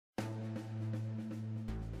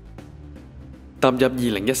踏入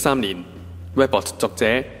2013年 ，Webbot 作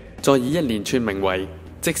者再以一連串名為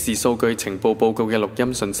即時數據情報報告嘅錄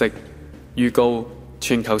音訊息，預告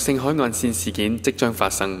全球性海岸線事件即將發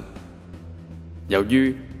生。由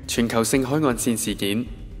於全球性海岸線事件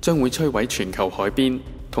將會摧毀全球海邊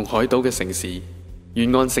同海島嘅城市，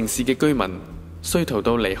沿岸城市嘅居民需逃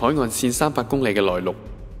到離海岸線300公里嘅內陸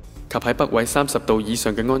及喺北緯30度以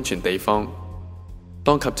上嘅安全地方。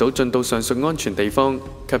當及早進到上述安全地方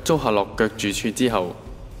及租下落腳住處之後，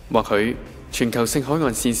或許全球性海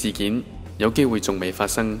岸線事件有機會仲未發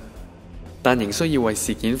生，但仍需要為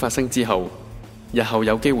事件發生之後，日後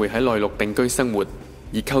有機會喺內陸定居生活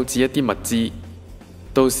而購置一啲物資。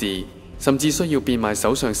到時甚至需要變賣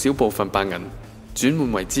手上小部分白銀，轉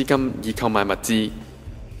換為資金以購買物資。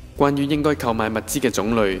關於應該購買物資嘅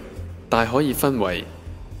種類，大可以分為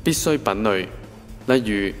必需品類，例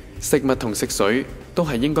如食物同食水都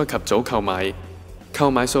係應該及早購買，購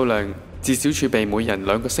買數量至少儲備每人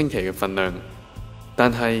2個星期嘅份量，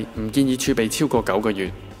但係唔建議儲備超過9個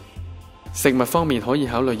月。食物方面可以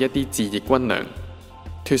考慮一啲自熱軍糧、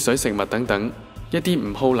脫水食物等等，一啲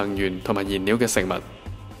唔耗能源同埋燃料嘅食物。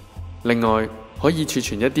另外可以儲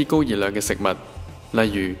存一啲高熱量嘅食物，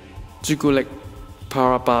例如朱古力、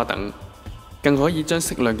Power Bar 等，更可以將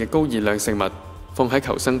適量嘅高熱量食物放喺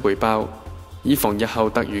求生背包，以防日後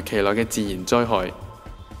突如其來嘅自然災害，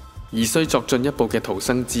而需作進一步嘅逃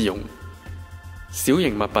生之用。小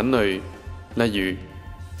型物品類，例如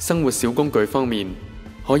生活小工具方面，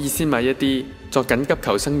可以先買一啲作緊急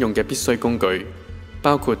求生用嘅必需工具，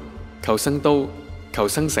包括求生刀、求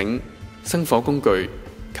生繩、生火工具、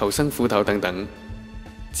求生斧頭等等。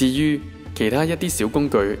至於其他一啲小工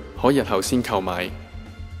具，可日後先購買，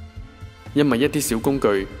因為一啲小工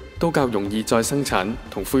具都較容易再生產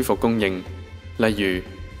同恢復供應，例如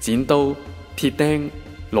剪刀、鐵釘、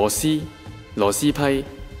螺絲、螺絲批、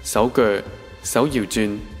手鋸、手搖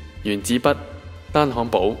鑽、原子筆、單行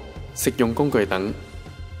簿、食用工具等。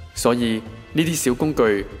所以呢啲小工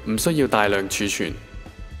具唔需要大量儲存。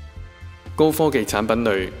高科技產品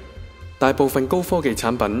類，大部分高科技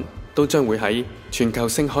產品都將會喺全球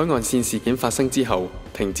性海岸線事件發生之後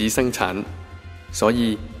停止生產，所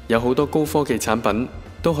以有好多高科技產品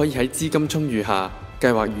都可以喺資金充裕下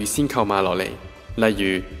計劃預先購買落嚟。例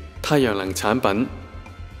如太陽能產品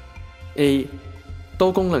A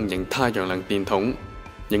多功能型太陽能電筒，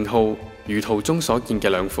型號如圖中所見嘅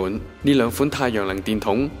2款。呢2款太陽能電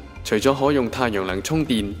筒除咗可用太陽能充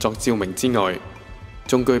電作照明之外，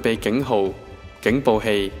仲具備警號、警報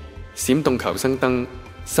器、閃動求生燈、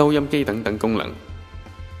收音機等等功能。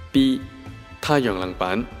B 太陽能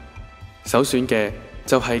板，首選嘅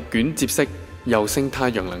就係捲接式柔性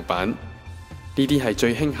太陽能板，呢啲係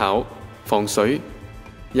最輕巧、防水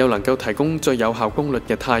又能夠提供最有效功率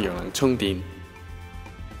嘅太陽能充電。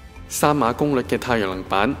3碼功率嘅太陽能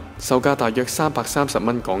板售價大約330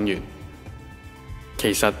蚊港元。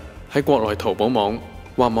其實喺國內淘寶網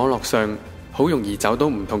或網絡上好容易找到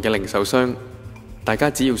唔同嘅零售商，大家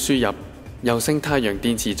只要輸入柔性太陽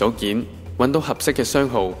電池組件，揾到合適嘅商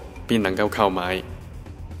號便能夠購買。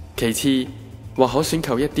其次，或可選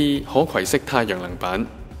購一啲可攜式太陽能板，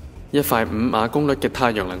一塊5碼功率嘅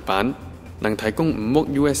太陽能板能提供5伏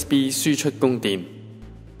USB 輸出供電，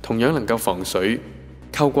同樣能夠防水，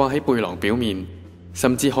扣掛喺背囊表面，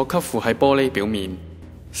甚至可吸附喺玻璃表面，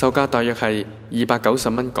售價大約係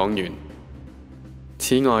290蚊港元。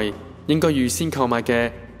此外，應該預先購買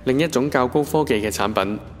嘅另一種較高科技嘅產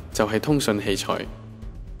品就係通訊器材，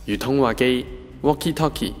如通話機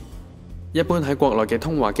 （walkie-talkie）。一般喺國內嘅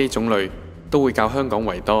通話機種類都會較香港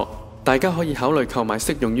為多，大家可以考慮購買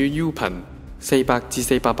適用於 U 頻400至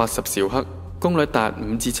480兆赫、功率達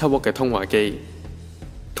5至7伏嘅通話機。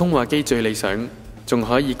通話機最理想仲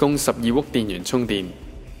可以供12伏電源充電。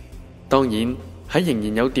當然喺仍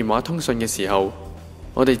然有電話通訊嘅時候，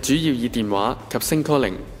我哋主要以電話及聲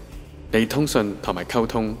calling 嚟通訊同埋溝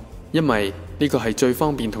通，因為呢個係最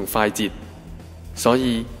方便同快捷。所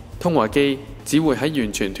以通話機只會喺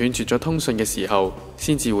完全斷絕咗通訊嘅時候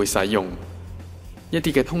先至會使用。一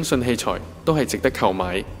啲嘅通訊器材都係值得購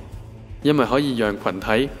買，因為可以讓群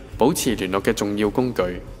體保持聯絡嘅重要工具。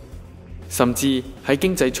甚至喺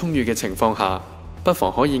經濟充裕嘅情況下，不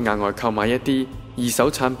妨可以額外購買一啲二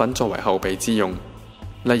手產品作為後備之用，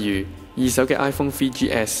例如二手嘅 iPhone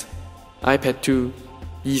 3GS、iPad 2、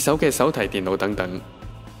二手嘅手提電腦等等。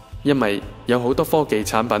因為有好多科技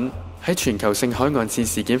產品喺全球性海岸線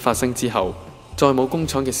事件發生之後，再冇工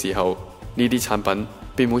廠嘅時候，呢啲產品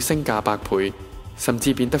便會升價100倍，甚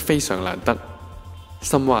至變得非常難得，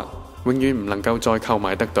甚或永遠唔能夠再購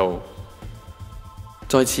買得到。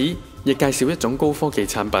在此亦介紹一種高科技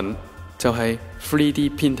產品，就係 3D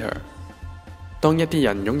printer。當一啲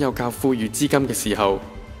人擁有較富裕資金嘅時候，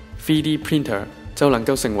 3D printer 就能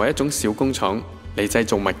夠成為一種小工廠嚟製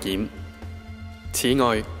造物件。此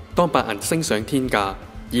外，當白銀升上天價，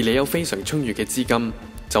而你有非常充裕嘅資金，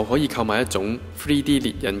就可以購買一種 3D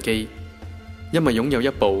列印機，因為擁有一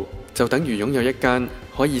部就等於擁有一間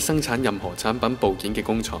可以生產任何產品部件嘅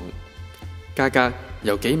工廠，價格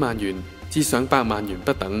由幾萬元至上百萬元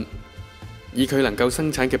不等，以佢能夠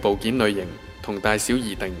生產嘅部件類型同大小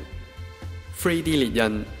而定。3D 列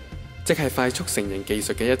印即係快速成型技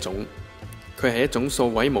術嘅一種，佢係一種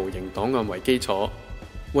數位模型檔案為基礎，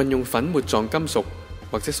運用粉末狀金屬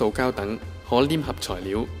或者塑膠等可黏合材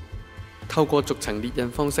料，透過逐層列印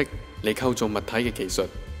方式嚟構造物體嘅技術。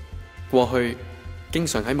過去經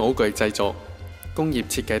常喺模具製作、工業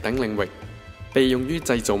設計等領域被用於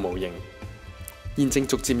製造模型，現正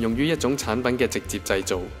逐漸用於一種產品嘅直接製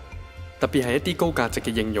造，特別係一啲高價值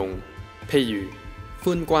嘅應用，譬如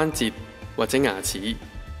髖關節或者牙齒，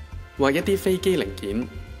或一啲飛機零件，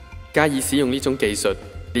加以使用呢種技術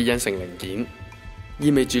列印成零件，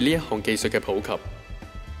意味住呢一項技術嘅普及。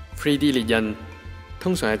3D 列印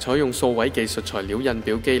通常係採用數位技術材料印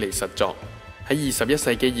表機嚟實作。喺21世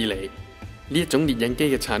紀以嚟，呢一種列印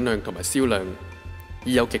機嘅產量同埋銷量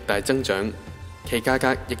已有極大增長，其價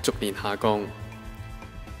格亦逐年下降。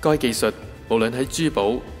該技術無論喺珠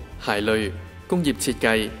寶、鞋類、工業設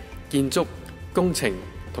計、建築、工程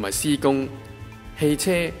同埋施工、汽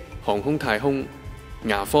車、航空太空、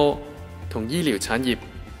牙科同醫療產業、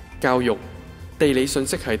教育、地理信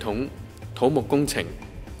息系統、土木工程、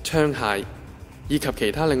槍械以及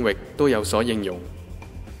其他領域都有所應用。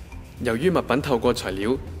由於物品透過材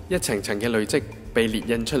料一層層嘅累積被列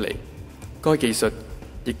印出嚟，該技術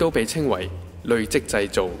亦都被稱為累積製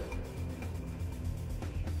造。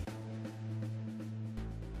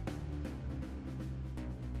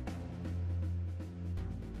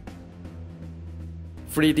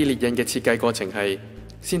3D 列印嘅設計過程係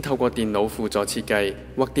先透過電腦輔助設計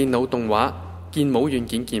或電腦動畫建模軟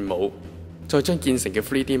件建模，再將建成嘅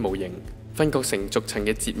 3D 模型分割成逐層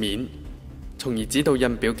嘅截面，從而指導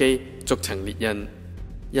印表機逐層列印。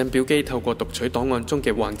印表機透過讀取檔案中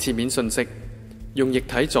嘅橫切面信息，用液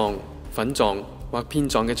體狀、粉狀或片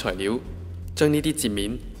狀嘅材料將呢啲截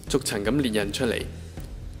面逐層咁列印出嚟，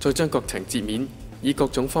再將各層截面以各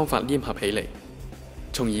種方法黏合起嚟，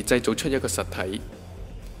從而製造出一個實體。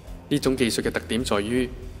呢種技術嘅特點在於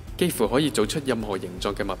幾乎可以做出任何形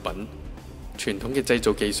狀嘅物品。傳統嘅製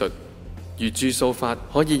造技術如注塑法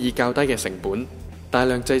可以以較低嘅成本大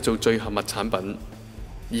量製造聚合物產品，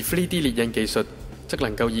而 3D 列印技術則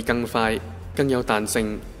能夠以更快、更有彈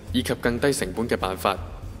性以及更低成本嘅辦法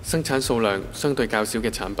生產數量相對較少嘅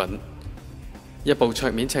產品。一部桌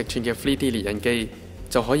面尺寸嘅 3D 列印機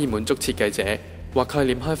就可以滿足設計者或概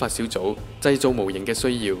念開發小組製造模型嘅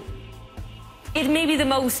需要。It may be the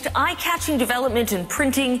most eye-catching development in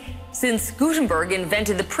printing since Gutenberg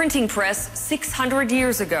invented the printing press 600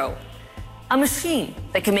 years ago. A machine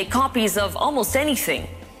that can make copies of almost anything,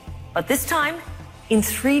 but this time in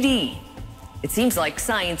 3D. It seems like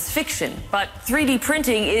science fiction, but 3D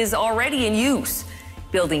printing is already in use,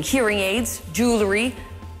 building hearing aids, jewelry,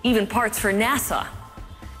 even parts for NASA.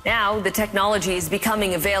 Now the technology is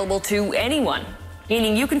becoming available to anyone,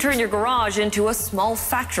 meaning you can turn your garage into a small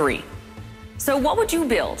factory. So what would you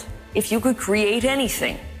build if you could create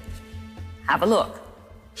anything? Have a look.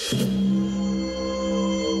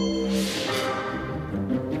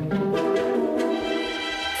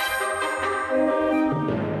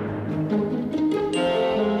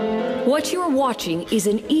 What you're watching is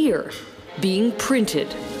an ear being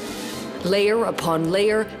printed. Layer upon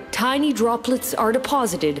layer, tiny droplets are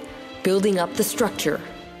deposited, building up the structure.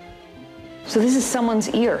 So this is someone's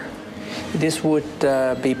ear. This would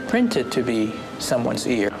be printed to be someone's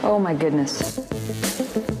ear. Oh my goodness.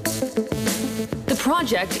 The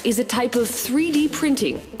project is a type of 3D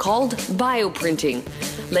printing called bioprinting,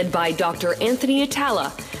 led by Dr. Anthony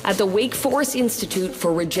Atala at the Wake Forest Institute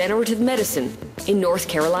for Regenerative Medicine in North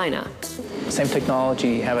Carolina. Same technology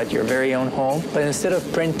you have at your very own home, but instead of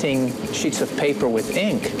printing sheets of paper with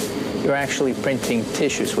ink, you're actually printing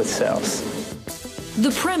tissues with cells.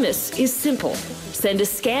 The premise is simple. Send a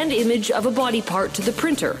scanned image of a body part to the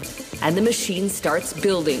printer, and the machine starts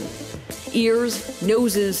building. Ears,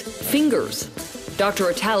 noses, fingers.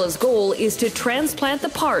 Dr. Atala's goal is to transplant the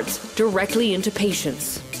parts directly into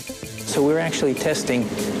patients. So we're actually testing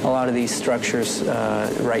a lot of these structures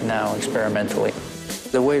right now experimentally.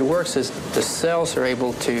 The way it works is the cells are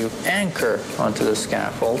able to anchor onto the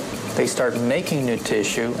scaffold. They start making new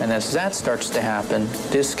tissue, and as that starts to happen,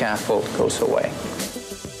 this scaffold goes away.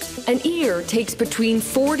 An ear takes between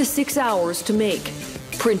 4 to 6 hours to make.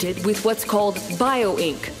 printed with what's called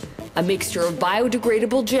bio-ink, a mixture of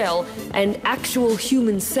biodegradable gel and actual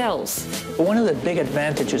human cells. One of the big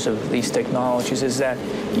advantages of these technologies is that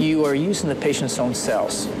you are using the patient's own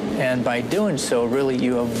cells. And by doing so, really,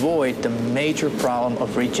 you avoid the major problem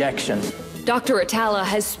of rejection. Dr. Atala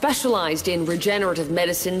has specialized in regenerative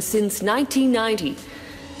medicine since 1990.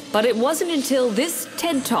 But it wasn't until this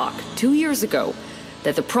TED Talk 2 years ago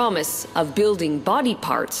that the promise of building body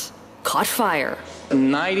parts caught fire.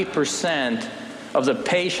 90% of the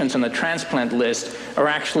patients on the transplant list are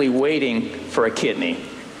actually waiting for a kidney.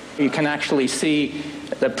 You can actually see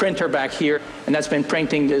the printer back here, and that's been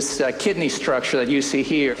printing this kidney structure that you see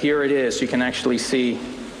here. Here it is. You can actually see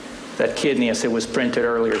that kidney as it was printed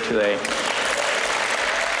earlier today.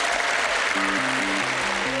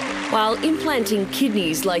 While implanting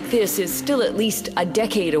kidneys like this is still at least a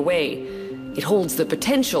decade away, it holds the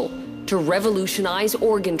potential to revolutionize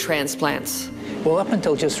organ transplants. Well, up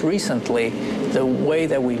until just recently, the way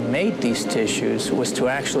that we made these tissues was to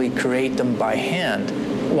actually create them by hand,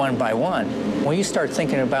 one by one. When you start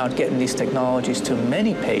thinking about getting these technologies to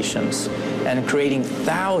many patients and creating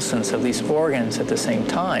thousands of these organs at the same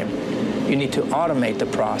time, you need to automate the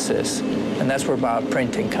process, and that's where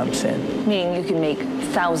bioprinting comes in. Meaning you can make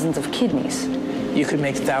thousands of kidneys. You could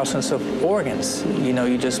make thousands of organs. You know,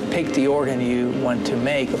 you just pick the organ you want to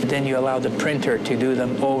make, but then you allow the printer to do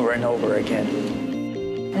them over and over again.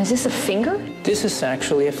 And is this a finger? This is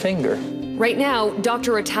actually a finger. Right now,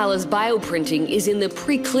 Dr. Atala's bioprinting is in the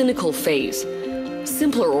preclinical phase.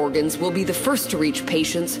 Simpler organs will be the first to reach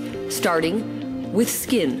patients, starting with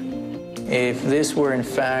skin. If this were in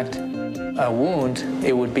fact a wound,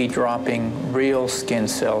 it would be dropping real skin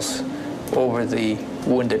cells over the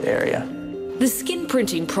wounded area. The skin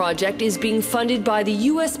printing project is being funded by the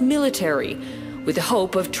U.S. military with the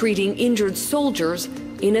hope of treating injured soldiers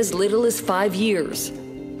in as little as 5 years.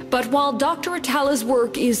 But while Dr. Atala's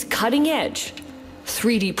work is cutting edge,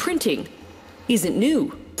 3D printing isn't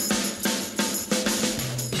new.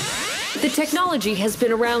 The technology has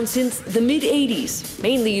been around since the mid-'80s,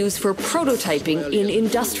 mainly used for prototyping in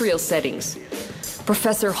industrial settings.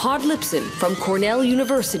 Professor Hod Lipson from Cornell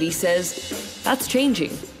University says that's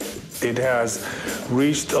changing. It has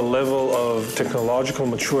reached a level of technological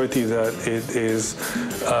maturity that it is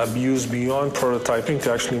used beyond prototyping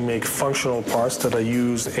to actually make functional parts that are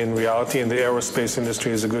used in reality, and the aerospace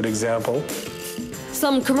industry is a good example.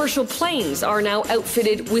 Some commercial planes are now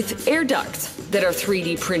outfitted with air ducts that are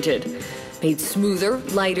 3D printed, made smoother,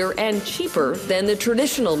 lighter, and cheaper than the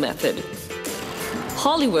traditional method.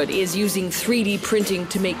 Hollywood is using 3D printing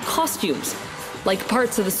to make costumes, like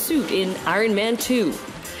parts of the suit in Iron Man 2.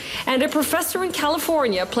 And a professor in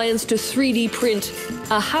California plans to 3D print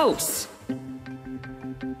a house.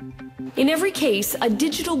 In every case, a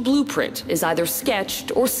digital blueprint is either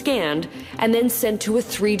sketched or scanned and then sent to a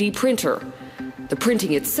 3D printer. The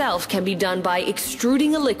printing itself can be done by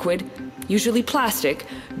extruding a liquid, usually plastic,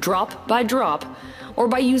 drop by drop, or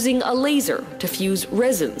by using a laser to fuse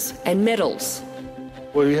resins and metals.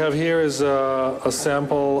 What we have here is a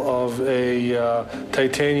sample of a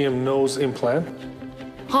titanium nose implant.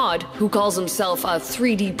 Hod, who calls himself a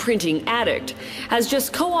 3D printing addict, has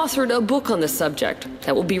just co-authored a book on the subject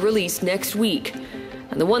that will be released next week.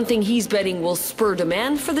 And the one thing he's betting will spur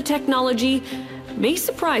demand for the technology may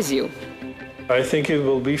surprise you. I think it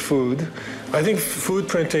will be food. I think food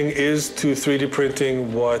printing is to 3D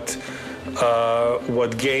printing what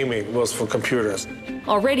gaming was for computers.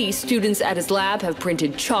 Already, students at his lab have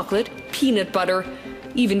printed chocolate, peanut butter,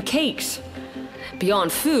 even cakes.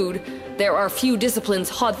 Beyond food, there are few disciplines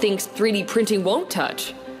Hod thinks 3D printing won't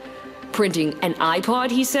touch. Printing an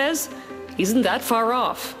iPod, he says, isn't that far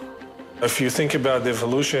off. If you think about the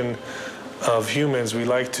evolution of humans, we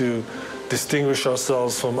like to distinguish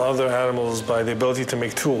ourselves from other animals by the ability to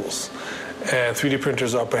make tools. And 3D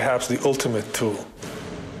printers are perhaps the ultimate tool.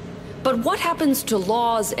 But what happens to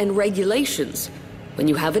laws and regulations when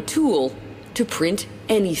you have a tool to print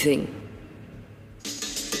anything?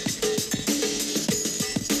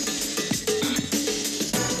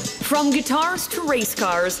 From guitars to race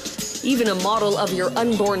cars, even a model of your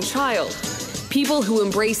unborn child, people who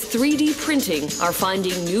embrace 3D printing are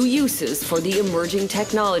finding new uses for the emerging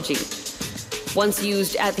technology. Once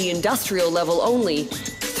used at the industrial level only,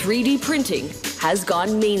 3D printing has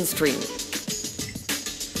gone mainstream.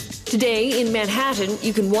 Today in Manhattan,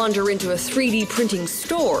 you can wander into a 3D printing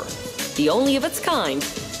store, the only of its kind,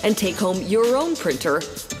 and take home your own printer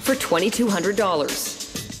for $2,200.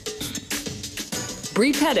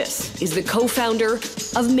 Bree Pettis is the co-founder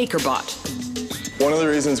of MakerBot. One of the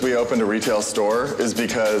reasons we opened a retail store is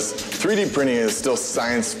because 3D printing is still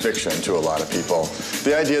science fiction to a lot of people.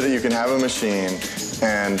 The idea that you can have a machine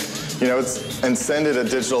and send it a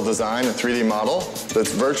digital design, a 3D model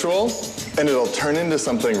that's virtual, and it'll turn into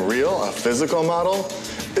something real, a physical model.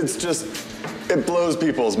 It blows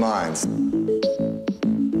people's minds.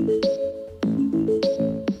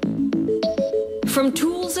 From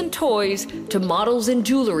tools and toys to models and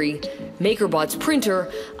jewelry, MakerBot's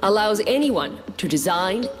printer allows anyone to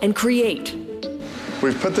design and create.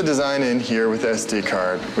 We've put the design in here with the SD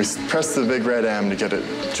card. We pressed the big red M to get it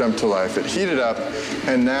jump to life. It heated up,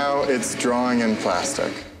 and now it's drawing in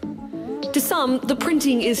plastic. To some, the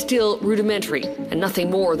printing is still rudimentary and nothing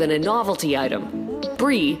more than a novelty item.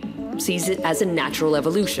 Bree sees it as a natural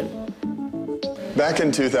evolution. Back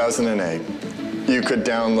in 2008, you could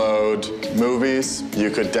download movies, you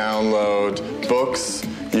could download books,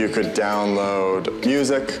 you could download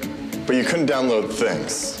music, but you couldn't download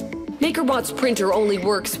things. MakerBot's printer only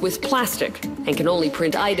works with plastic and can only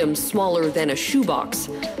print items smaller than a shoebox.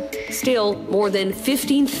 Still, more than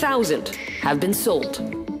 15,000 have been sold.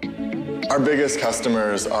 Our biggest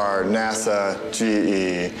customers are NASA,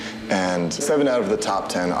 GE, and 7 out of the top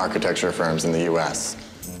 10 architecture firms in the US.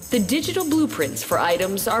 The digital blueprints for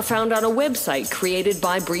items are found on a website created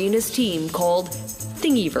by Bree and his team called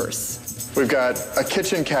Thingiverse. We've got a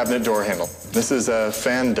kitchen cabinet door handle. This is a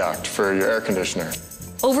fan duct for your air conditioner.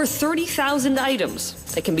 Over 30,000 items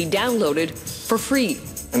that can be downloaded for free.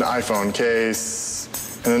 An iPhone case.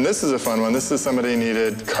 And then this is a fun one. This is somebody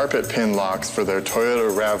needed carpet pin locks for their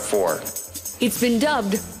Toyota RAV4. It's been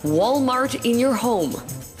dubbed Walmart in your home.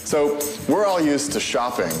 So we're all used to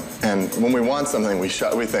shopping, and when we want something, we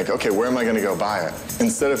think, okay, where am I going to go buy it?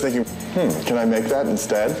 Instead of thinking, can I make that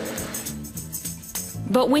instead?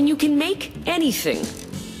 But when you can make anything,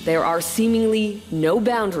 there are seemingly no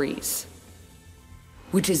boundaries.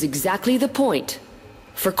 Which is exactly the point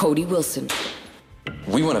for Cody Wilson.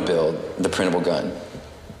 We want to build the printable gun.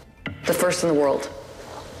 The first in the world.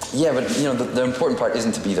 Yeah, but the important part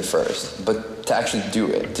isn't to be the first, but to actually do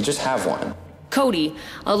it, to just have one. Cody,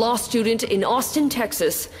 a law student in Austin,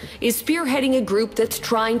 Texas, is spearheading a group that's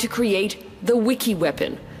trying to create the Wiki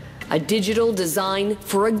Weapon, a digital design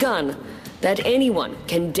for a gun that anyone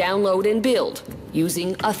can download and build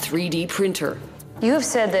using a 3D printer. You have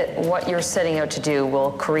said that what you're setting out to do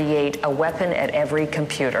will create a weapon at every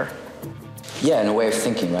computer. Yeah, in a way of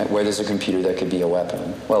thinking, right? Where there's a computer, there could be a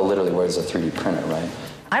weapon. Well, literally, where there's a 3D printer, right?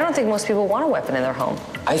 I don't think most people want a weapon in their home.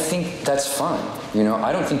 I think that's fine.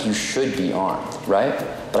 I don't think you should be armed, right?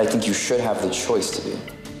 But I think you should have the choice to be.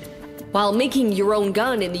 While making your own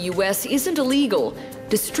gun in the US isn't illegal,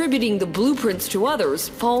 distributing the blueprints to others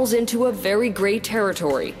falls into a very gray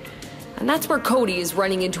territory. And that's where Cody is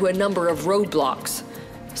running into a number of roadblocks.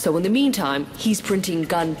 So in the meantime, he's printing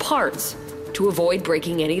gun parts to avoid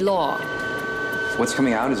breaking any law. What's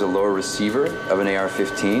coming out is a lower receiver of an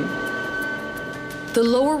AR-15. The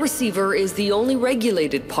lower receiver is the only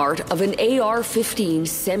regulated part of an AR-15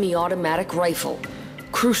 semi-automatic rifle,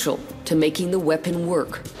 crucial to making the weapon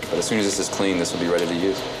work. But as soon as this is clean, this will be ready to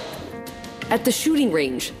use. At the shooting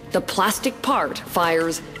range, the plastic part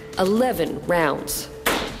fires 11 rounds.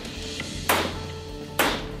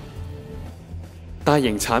 大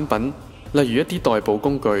型產品，例如一啲代步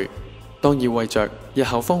工具，當要為着日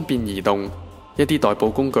後方便移動，一啲代步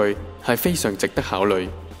工具係非常值得考慮。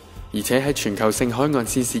而且喺全球性海岸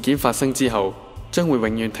線事件發生之後，將會永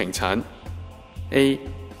遠停產。A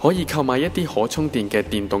可以購買一啲可充電嘅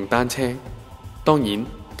電動單車。當然，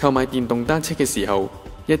購買電動單車嘅時候，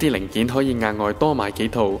一啲零件可以額外多買幾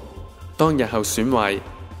套，當日後損壞，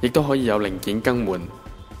亦都可以有零件更換。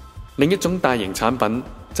另一種大型產品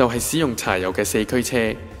就係使用柴油嘅四驅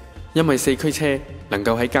車，因為四驅車能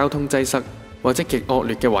夠喺交通擠塞或者極惡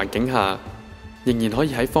劣嘅環境下，仍然可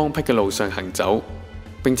以喺荒僻嘅路上行走。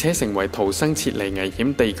並且成為逃生撤離危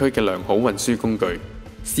險地區嘅良好運輸工具。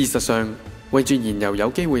事實上，為住燃油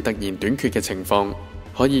有機會突然短缺嘅情況，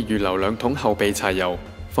可以預留2桶後備柴油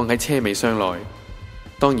放喺車尾箱內。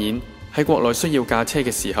當然，喺國內需要駕車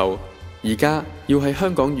嘅時候，而家要喺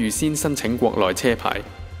香港預先申請國內車牌。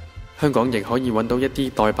香港亦可以揾到一啲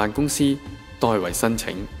代辦公司代為申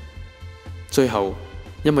請。最後，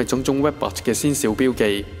因為種種 Webbot 嘅先兆標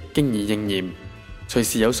記經已應驗，隨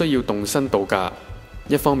時有需要動身度假。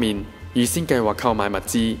一方面預先計劃購買物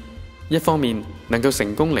資，一方面能夠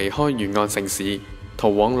成功離開沿岸城市，逃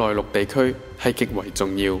往內陸地區係極為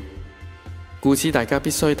重要。故此，大家必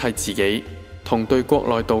須替自己、同隊國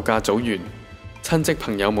內度假組員、親戚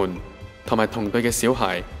朋友們同埋同隊嘅小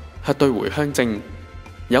孩核對回鄉證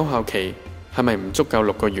有效期係咪唔足夠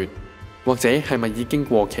6個月，或者係咪已經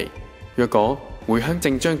過期？若果回鄉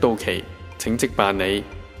證將到期，請即辦理。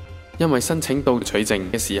因為申請到取證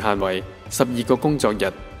嘅時限為12個工作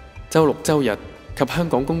日，周六周日及香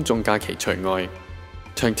港公眾假期除外。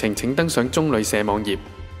詳情請登上中旅社網頁。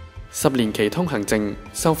10年期通行證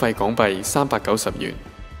收費港幣390元。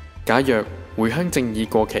假若回鄉證已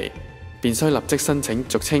過期，便須立即申請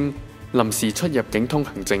俗稱臨時出入境通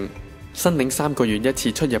行證，申領3個月一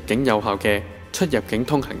次出入境有效嘅出入境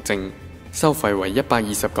通行證，收費為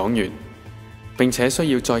120港元，並且需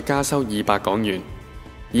要再加收200港元，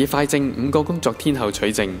以快證5個工作天後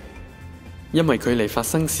取證。因為距離發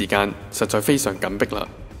生時間實在非常緊迫啦。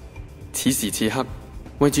此時此刻，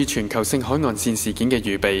為住全球性海岸線事件嘅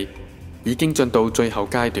預備已經進到最後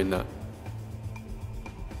階段啦。